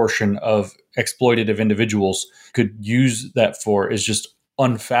small proportion of exploitative individuals could use that for is just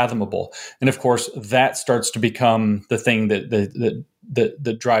unfathomable. And of course, that starts to become the thing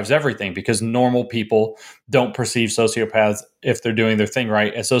that drives everything, because normal people don't perceive sociopaths, if they're doing their thing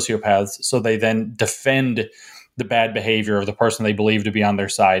right, as sociopaths. So they then defend the bad behavior of the person they believe to be on their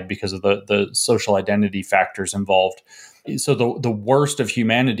side because of the social identity factors involved. So the worst of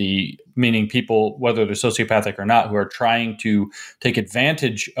humanity, meaning people, whether they're sociopathic or not, who are trying to take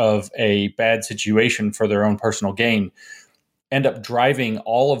advantage of a bad situation for their own personal gain, end up driving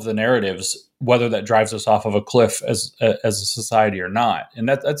all of the narratives, whether that drives us off of a cliff as a society or not. And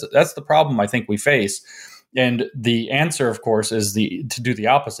that's the problem I think we face. And the answer, of course, is to do the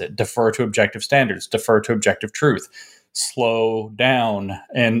opposite: defer to objective standards, defer to objective truth, slow down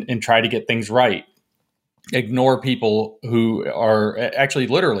and try to get things right. Ignore people who are actually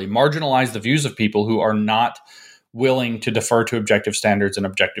literally marginalize the views of people who are not willing to defer to objective standards and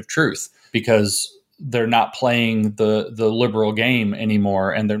objective truth, because they're not playing the liberal game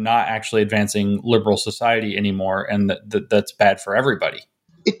anymore, and they're not actually advancing liberal society anymore, and that's bad for everybody.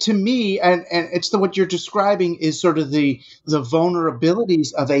 To me, and it's what you're describing is sort of the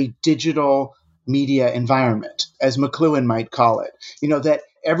vulnerabilities of a digital media environment, as McLuhan might call it. That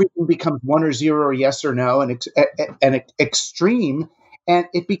everything becomes one or zero or yes or no, and extreme, and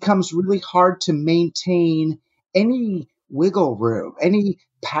it becomes really hard to maintain any wiggle room, any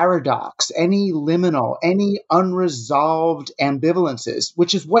paradox, any liminal, any unresolved ambivalences,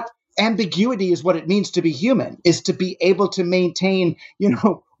 which is what ambiguity is, what it means to be human, is to be able to maintain,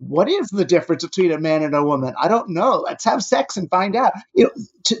 what is the difference between a man and a woman? I don't know. Let's have sex and find out.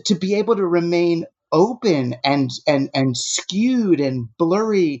 To be able to remain open and skewed and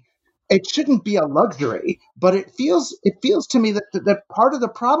blurry, it shouldn't be a luxury, but it feels to me that part of the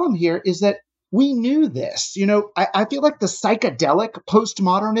problem here is that we knew this. I feel like the psychedelic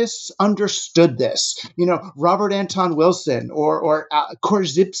postmodernists understood this. Robert Anton Wilson or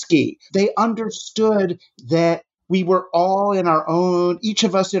Korzybski, they understood that we were all each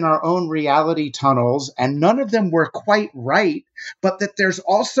of us in our own reality tunnels, and none of them were quite right, but that there's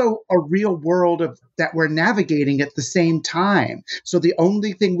also a real world that we're navigating at the same time. So the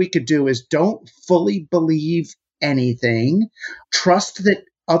only thing we could do is don't fully believe anything, trust that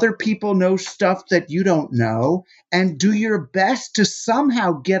other people know stuff that you don't know, and do your best to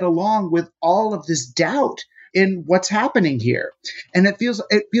somehow get along with all of this doubt in what's happening here. And it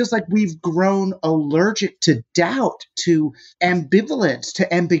feels like we've grown allergic to doubt, to ambivalence,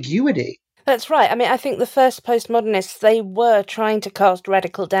 to ambiguity. That's right. I mean, I think the first postmodernists, they were trying to cast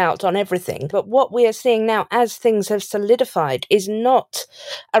radical doubt on everything. But what we are seeing now, as things have solidified, is not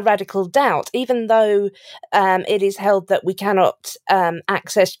a radical doubt, even though it is held that we cannot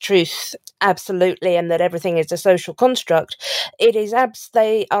access truth absolutely and that everything is a social construct. It is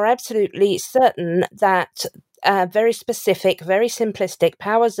they are absolutely certain that very specific, very simplistic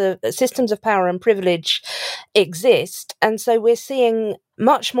systems of power and privilege exist. And so we're seeing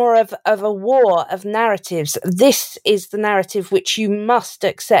much more of a war of narratives. This is the narrative which you must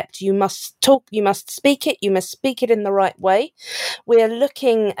accept. You must talk, you must speak it in the right way. We're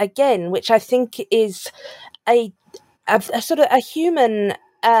looking again, which I think is a sort of a human,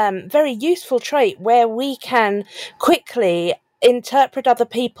 very useful trait, where we can quickly interpret other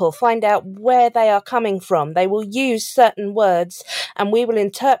people, find out where they are coming from. They will use certain words and we will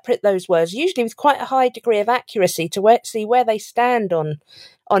interpret those words, usually with quite a high degree of accuracy, to see where they stand on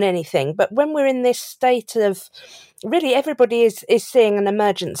anything. But when we're in this state of really everybody is seeing an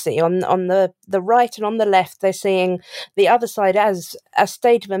emergency on the right and on the left, they're seeing the other side as a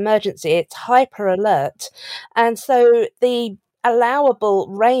state of emergency. It's hyper alert. And so the allowable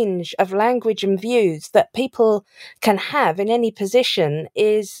range of language and views that people can have in any position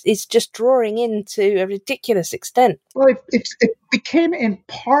is just drawing into a ridiculous extent. Well, it became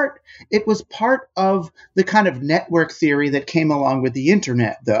it was part of the kind of network theory that came along with the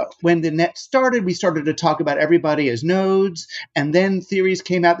internet, though. When the net started, we started to talk about everybody as nodes, and then theories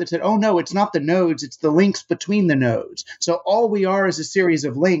came out that said, oh no, it's not the nodes, it's the links between the nodes. So all we are is a series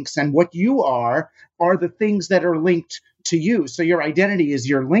of links, and what you are the things that are linked to you. So your identity is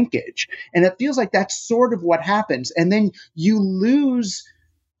your linkage. And it feels like that's sort of what happens. And then you lose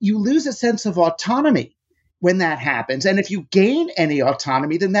a sense of autonomy when that happens. And if you gain any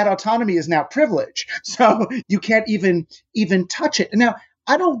autonomy, then that autonomy is now privilege. So you can't even touch it. Now,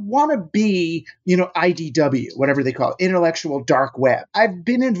 I don't want to be, IDW, whatever they call it, intellectual dark web. I've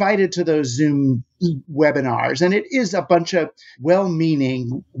been invited to those Zoom webinars, and it is a bunch of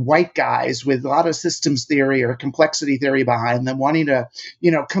well-meaning white guys with a lot of systems theory or complexity theory behind them, wanting to,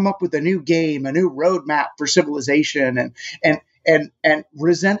 come up with a new game, a new roadmap for civilization, and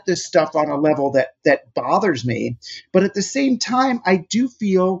resent this stuff on a level that bothers me. But at the same time, I do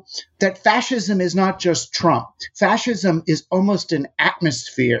feel that fascism is not just Trump. Fascism is almost an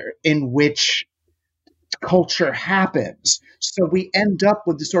atmosphere in which culture happens. So we end up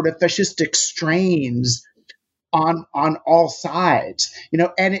with the sort of fascistic strains on all sides,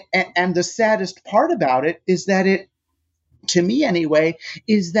 and the saddest part about it is that it, to me anyway,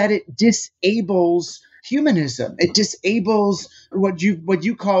 is that it disables humanism. It disables what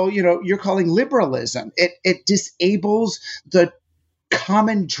you call, you're calling liberalism. It disables the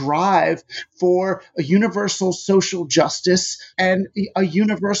common drive for a universal social justice and a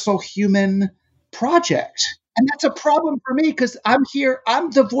universal human project. And that's a problem for me because I'm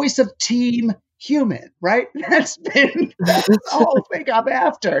the voice of Team Human, right? That's the whole thing I'm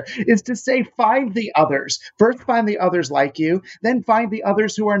after, is to say, find the others. First, find the others like you, then find the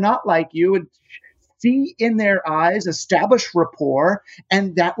others who are not like you, and see in their eyes, establish rapport,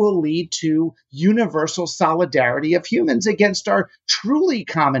 and that will lead to universal solidarity of humans against our truly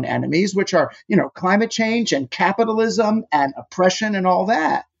common enemies, which are, climate change and capitalism and oppression and all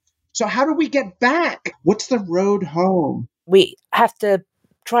that. So how do we get back? What's the road home? We have to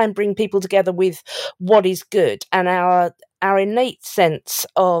try and bring people together with what is good, and our innate sense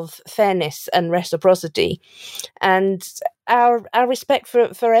of fairness and reciprocity, and our respect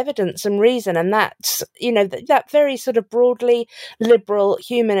for evidence and reason. And that's, that very sort of broadly liberal,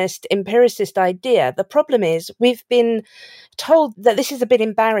 humanist, empiricist idea. The problem is we've been told that this is a bit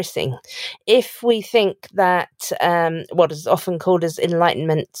embarrassing if we think that what is often called as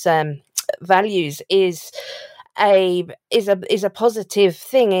Enlightenment values is a positive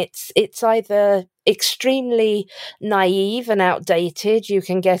thing. It's either extremely naive and outdated. You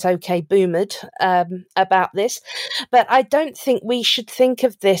can get okay boomered about this, but I don't think we should think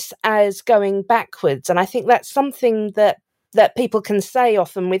of this as going backwards. And I think that's something that people can say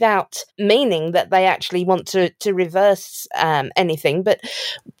often without meaning that they actually want to reverse anything, but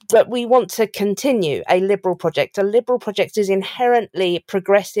we want to continue a liberal project. A liberal project is inherently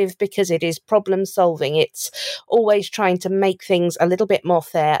progressive because it is problem solving. It's always trying to make things a little bit more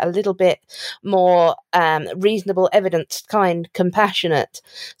fair, a little bit more reasonable, evidence kind, compassionate.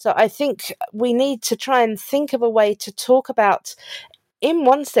 So I think we need to try and think of a way to talk about, in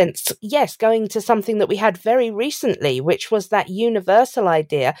one sense, yes, going to something that we had very recently, which was that universal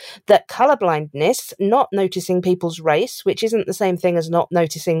idea that colorblindness, not noticing people's race, which isn't the same thing as not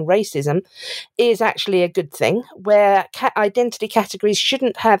noticing racism, is actually a good thing, where identity categories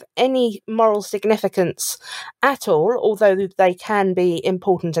shouldn't have any moral significance at all, although they can be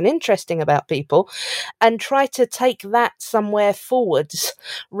important and interesting about people, and try to take that somewhere forwards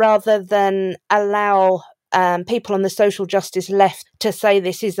rather than allow people on the social justice left to say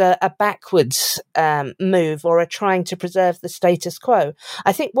this is a backwards move or a trying to preserve the status quo.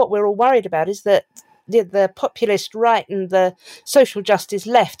 I think what we're all worried about is that the populist right and the social justice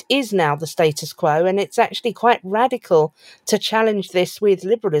left is now the status quo, and it's actually quite radical to challenge this with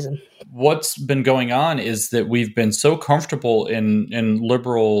liberalism. What's been going on is that we've been so comfortable in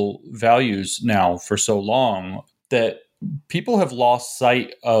liberal values now for so long that people have lost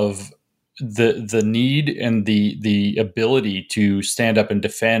sight of the need and the ability to stand up and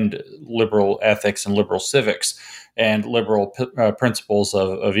defend liberal ethics and liberal civics and liberal principles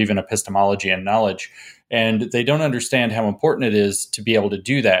of even epistemology and knowledge. And they don't understand how important it is to be able to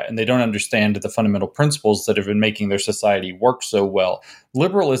do that. And they don't understand the fundamental principles that have been making their society work so well.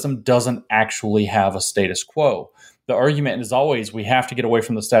 Liberalism doesn't actually have a status quo. The argument is always, we have to get away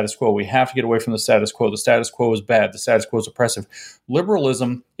from the status quo. We have to get away from the status quo. The status quo is bad. The status quo is oppressive.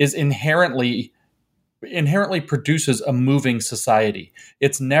 Liberalism is inherently produces a moving society.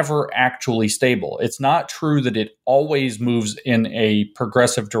 It's never actually stable. It's not true that it always moves in a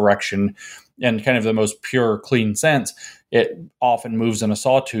progressive direction in kind of the most pure, clean sense. It often moves in a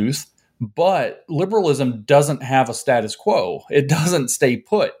sawtooth. But liberalism doesn't have a status quo. It doesn't stay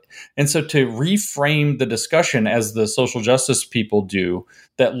put. And so to reframe the discussion as the social justice people do,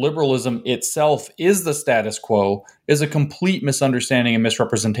 that liberalism itself is the status quo, is a complete misunderstanding and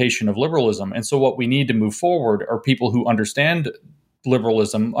misrepresentation of liberalism. And so what we need to move forward are people who understand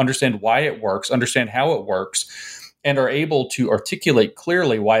liberalism, understand why it works, understand how it works, and are able to articulate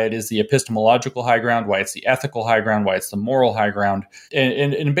clearly why it is the epistemological high ground, why it's the ethical high ground, why it's the moral high ground.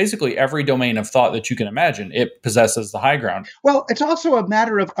 And in basically every domain of thought that you can imagine, it possesses the high ground. Well, it's also a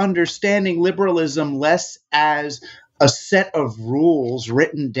matter of understanding liberalism less as a set of rules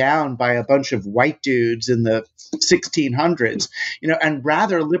written down by a bunch of white dudes in the 1600s, and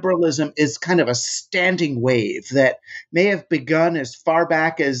rather liberalism is kind of a standing wave that may have begun as far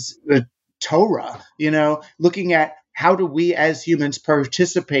back as the Torah, looking at how do we as humans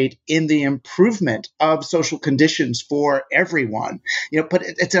participate in the improvement of social conditions for everyone? But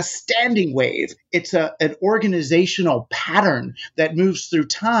it's a standing wave. It's an organizational pattern that moves through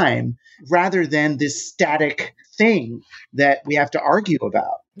time rather than this static thing that we have to argue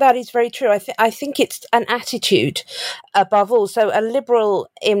about. That is very true. I think it's an attitude above all. So a liberal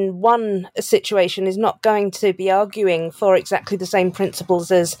in one situation is not going to be arguing for exactly the same principles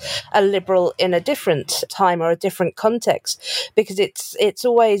as a liberal in a different time or a different context, because it's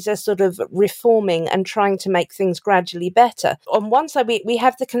always a sort of reforming and trying to make things gradually better. On one side, we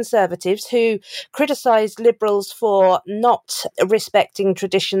have the conservatives who criticise liberals for not respecting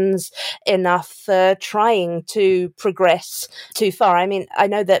traditions enough, trying to progress too far. I mean, I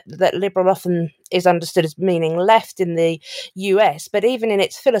know that liberal often is understood as meaning left in the US, but even in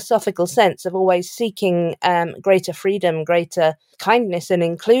its philosophical sense of always seeking greater freedom, greater kindness and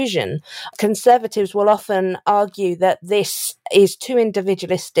inclusion, conservatives will often argue that this is too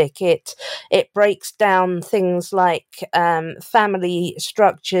individualistic. It breaks down things like family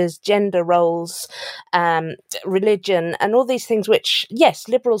structures, gender roles, religion, and all these things which, yes,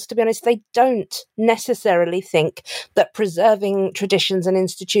 liberals, to be honest, they don't necessarily think that preserving traditions and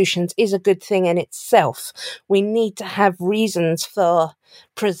institutions is a good thing in itself. We need to have reasons for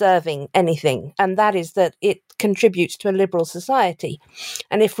preserving anything, and that is that it contributes to a liberal society.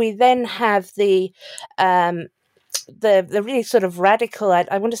 And if we then have the really sort of radical,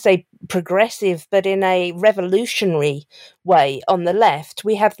 I want to say progressive, but in a revolutionary way on the left,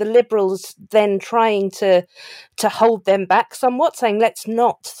 we have the liberals then trying to hold them back somewhat, saying, let's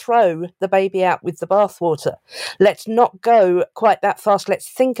not throw the baby out with the bathwater. Let's not go quite that fast. Let's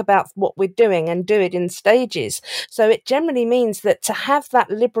think about what we're doing and do it in stages. So it generally means that to have that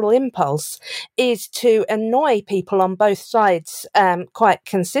liberal impulse is to annoy people on both sides quite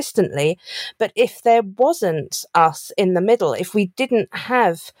consistently. But if there wasn't us in the middle, if we didn't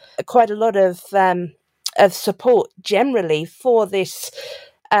have quite a lot of support generally for this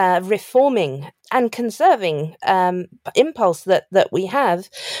reforming and conserving impulse that we have,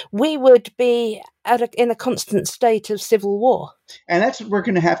 we would be in a constant state of civil war. And that's what we're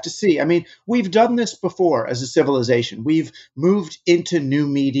going to have to see. I mean, we've done this before as a civilization. We've moved into new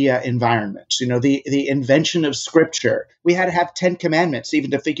media environments. You know, the invention of scripture. We had to have 10 commandments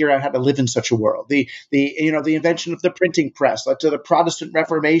even to figure out how to live in such a world. The invention of the printing press led to the Protestant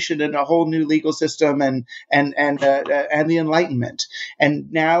Reformation and a whole new legal system and the Enlightenment.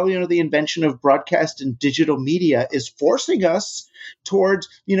 And now, you know, the invention of broadcast and digital media is forcing us towards,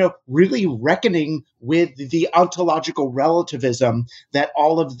 you know, really reckoning with the ontological relativism that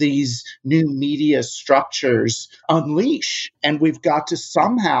all of these new media structures unleash. And we've got to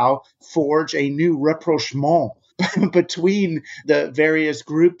somehow forge a new rapprochement between the various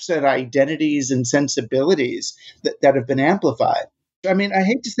groups and identities and sensibilities that have been amplified. I mean, I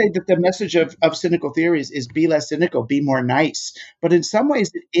hate to say that the message of cynical theories is be less cynical, be more nice. But in some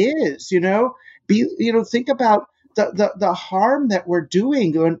ways it is, think about the harm that we're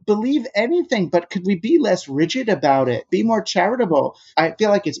doing, and believe anything, but could we be less rigid about it? Be more charitable. I feel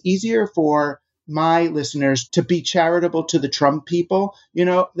like it's easier for my listeners to be charitable to the Trump people,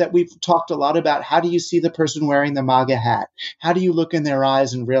 that we've talked a lot about. How do you see the person wearing the MAGA hat? How do you look in their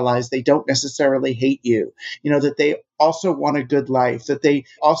eyes and realize they don't necessarily hate you? That they also want a good life, that they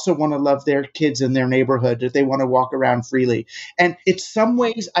also want to love their kids in their neighborhood, that they want to walk around freely. And in some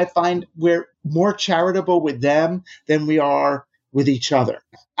ways, I find we're more charitable with them than we are with each other.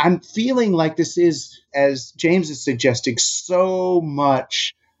 I'm feeling like this is, as James is suggesting, so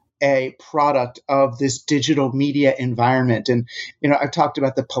much a product of this digital media environment. And, I've talked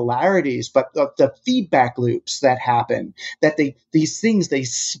about the polarities, but the feedback loops that happen, that these things, they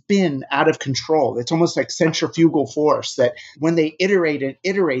spin out of control. It's almost like centrifugal force that when they iterate,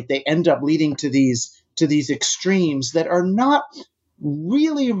 they end up leading to these extremes that are not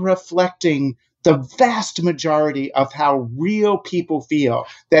really reflecting the vast majority of how real people feel,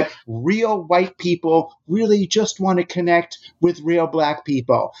 that real white people really just want to connect with real black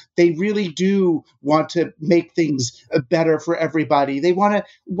people. They really do want to make things better for everybody.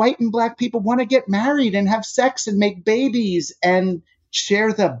 White and black people want to get married and have sex and make babies and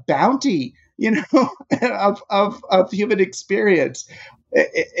share the bounty, of human experience.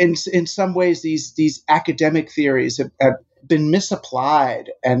 In some ways, these academic theories have been misapplied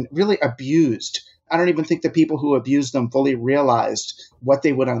and really abused. I don't even think the people who abused them fully realized what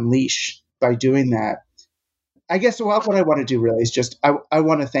they would unleash by doing that. I guess what I want to do really is just I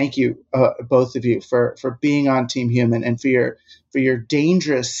want to thank you, both of you, for being on Team Human and for your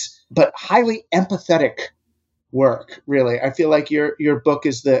dangerous but highly empathetic work. Really, I feel like your book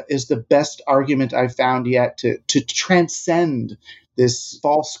is the best argument I've found yet to transcend this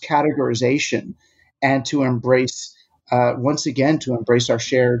false categorization and to embrace. Once again, to embrace our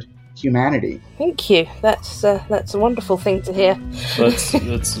shared humanity. Thank you. That's a wonderful thing to hear.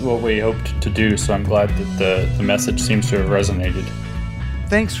 That's what we hoped to do. So I'm glad that the message seems to have resonated.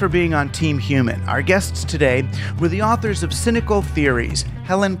 Thanks for being on Team Human. Our guests today were the authors of Cynical Theories,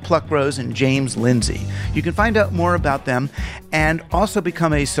 Helen Pluckrose and James Lindsay. You can find out more about them and also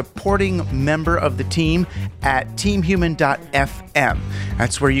become a supporting member of the team at teamhuman.fm.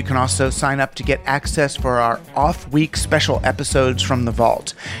 That's where you can also sign up to get access for our off-week special episodes from the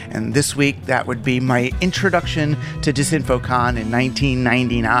vault. And this week, that would be my introduction to DisinfoCon in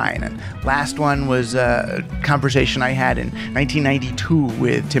 1999. And last one was a conversation I had in 1992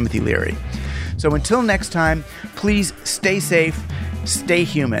 with Timothy Leary. So until next time, please stay safe, stay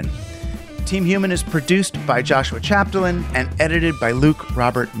human. Team Human is produced by Joshua Chapdelaine and edited by Luke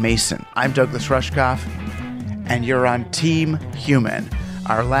Robert Mason. I'm Douglas Rushkoff, and you're on Team Human,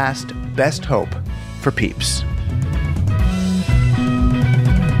 our last best hope for peeps.